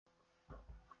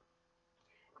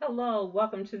Hello,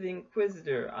 welcome to the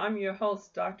Inquisitor. I'm your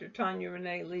host, Dr. Tanya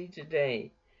Renee Lee,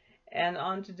 today. And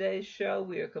on today's show,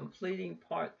 we are completing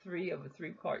part 3 of a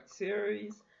 3-part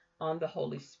series on the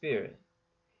Holy Spirit.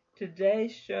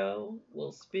 Today's show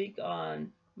will speak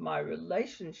on my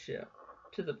relationship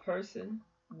to the person,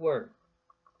 work,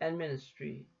 and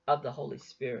ministry of the Holy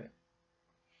Spirit.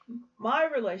 My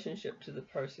relationship to the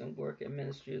person, work, and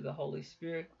ministry of the Holy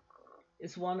Spirit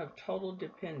is one of total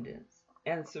dependence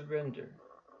and surrender.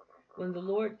 When the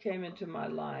Lord came into my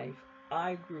life,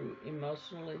 I grew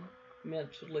emotionally,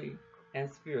 mentally, and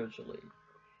spiritually.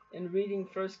 In reading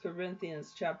 1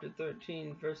 Corinthians chapter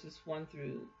 13, verses 1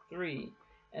 through 3,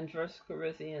 and 1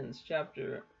 Corinthians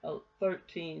chapter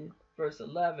 13, verse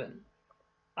 11,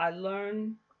 I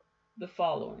learned the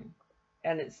following,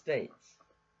 and it states,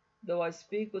 "Though I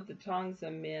speak with the tongues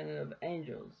of men and of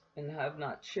angels, and have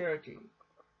not charity,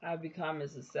 I have become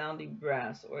as a sounding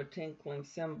brass or a tinkling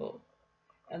cymbal.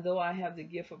 And though I have the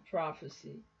gift of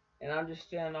prophecy, and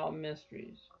understand all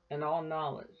mysteries, and all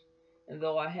knowledge, and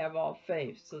though I have all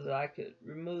faith so that I could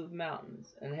remove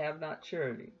mountains, and have not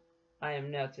charity, I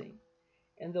am nothing.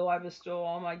 And though I bestow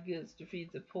all my goods to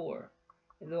feed the poor,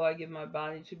 and though I give my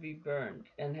body to be burned,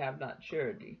 and have not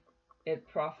charity, it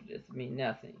profiteth me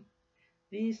nothing."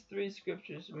 These 3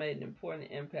 scriptures made an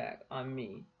important impact on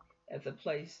me at the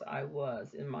place I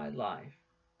was in my life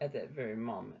at that very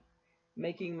moment,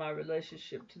 making my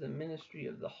relationship to the ministry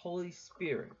of the Holy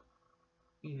Spirit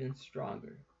even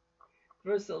stronger.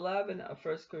 Verse 11 of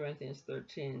 1 Corinthians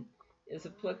 13 is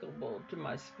applicable to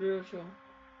my spiritual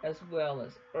as well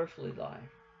as earthly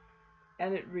life.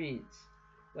 And it reads,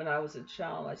 "When I was a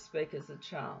child, I spake as a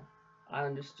child. I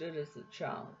understood as a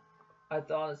child. I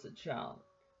thought as a child.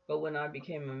 But when I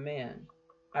became a man,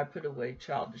 I put away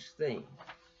childish things."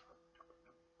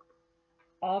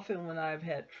 Often when I have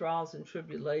had trials and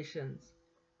tribulations,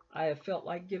 I have felt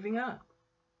like giving up.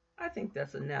 I think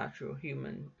that's a natural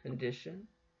human condition.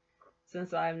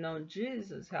 Since I have known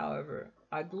Jesus, however,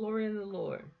 I glory in the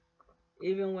Lord,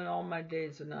 even when all my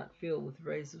days are not filled with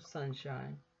rays of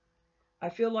sunshine. I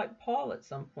feel like Paul at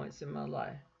some points in my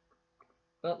life.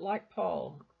 But like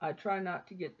Paul, I try not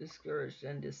to get discouraged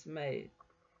and dismayed.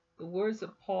 The words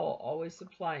of Paul always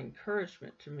supply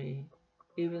encouragement to me,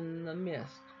 even in the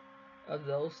midst of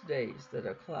those days that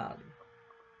are cloudy.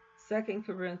 2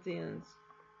 Corinthians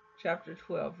chapter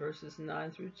 12, verses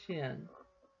 9 through 10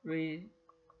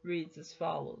 reads as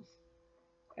follows,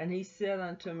 "And he said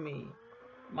unto me,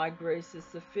 My grace is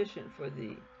sufficient for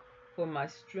thee, for my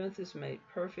strength is made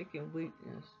perfect in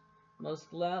weakness.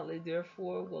 Most gladly,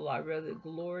 therefore, will I rather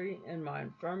glory in my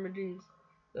infirmities,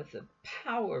 that the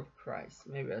power of Christ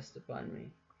may rest upon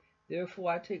me.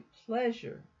 Therefore I take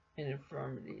pleasure in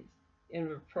infirmities, in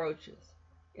reproaches,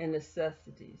 in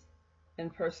necessities, in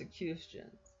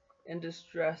persecutions, in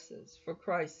distresses, for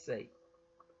Christ's sake.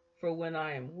 For when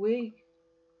I am weak,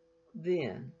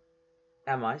 then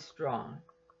am I strong."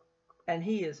 And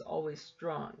he is always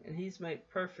strong, and he's made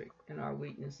perfect in our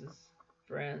weaknesses,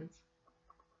 friends.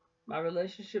 My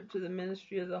relationship to the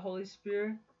ministry of the Holy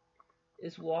Spirit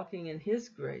is walking in his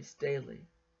grace daily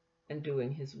and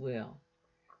doing his will.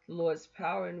 The Lord's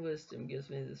power and wisdom gives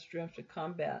me the strength to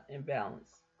combat and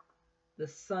balance the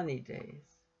sunny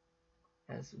days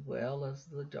as well as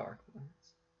the dark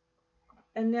ones.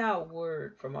 And now a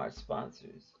word from our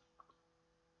sponsors.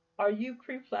 Are you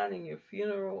pre-planning your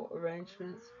funeral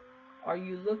arrangements? Are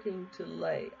you looking to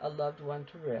lay a loved one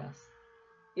to rest?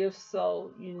 If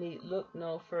so, you need look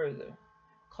no further.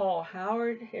 Call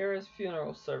Howard Harris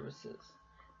Funeral Services.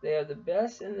 They are the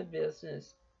best in the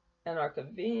business and are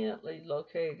conveniently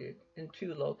located in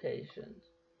 2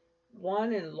 locations.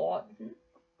 One in Lawton,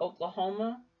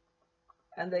 Oklahoma,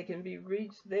 and they can be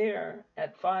reached there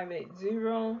at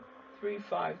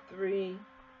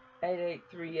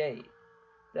 580-353-8838.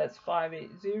 That's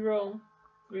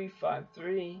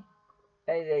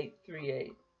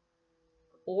 580-353-8838.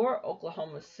 Or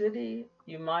Oklahoma City,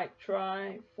 you might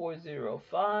try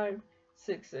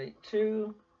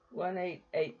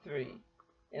 405-682-1883.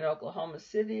 In Oklahoma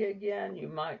City again, you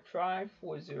might try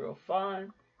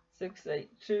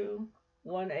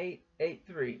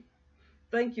 405-682-1883.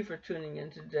 Thank you for tuning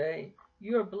in today.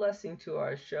 You're a blessing to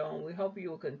our show, and we hope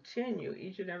you will continue,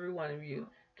 each and every one of you,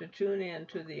 to tune in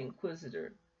to The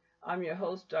Inquisitor. I'm your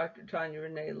host, Dr. Tanya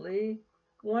Renee Lee,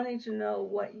 wanting to know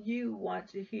what you want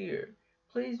to hear.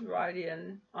 Please write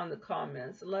in on the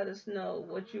comments. Let us know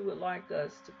what you would like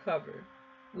us to cover.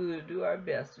 We will do our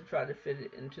best to try to fit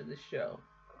it into the show.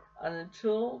 And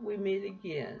until we meet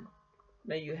again,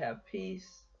 may you have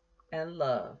peace and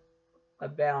love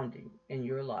abounding in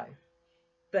your life.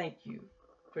 Thank you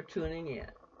for tuning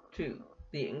in to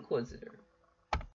The Inquisitor.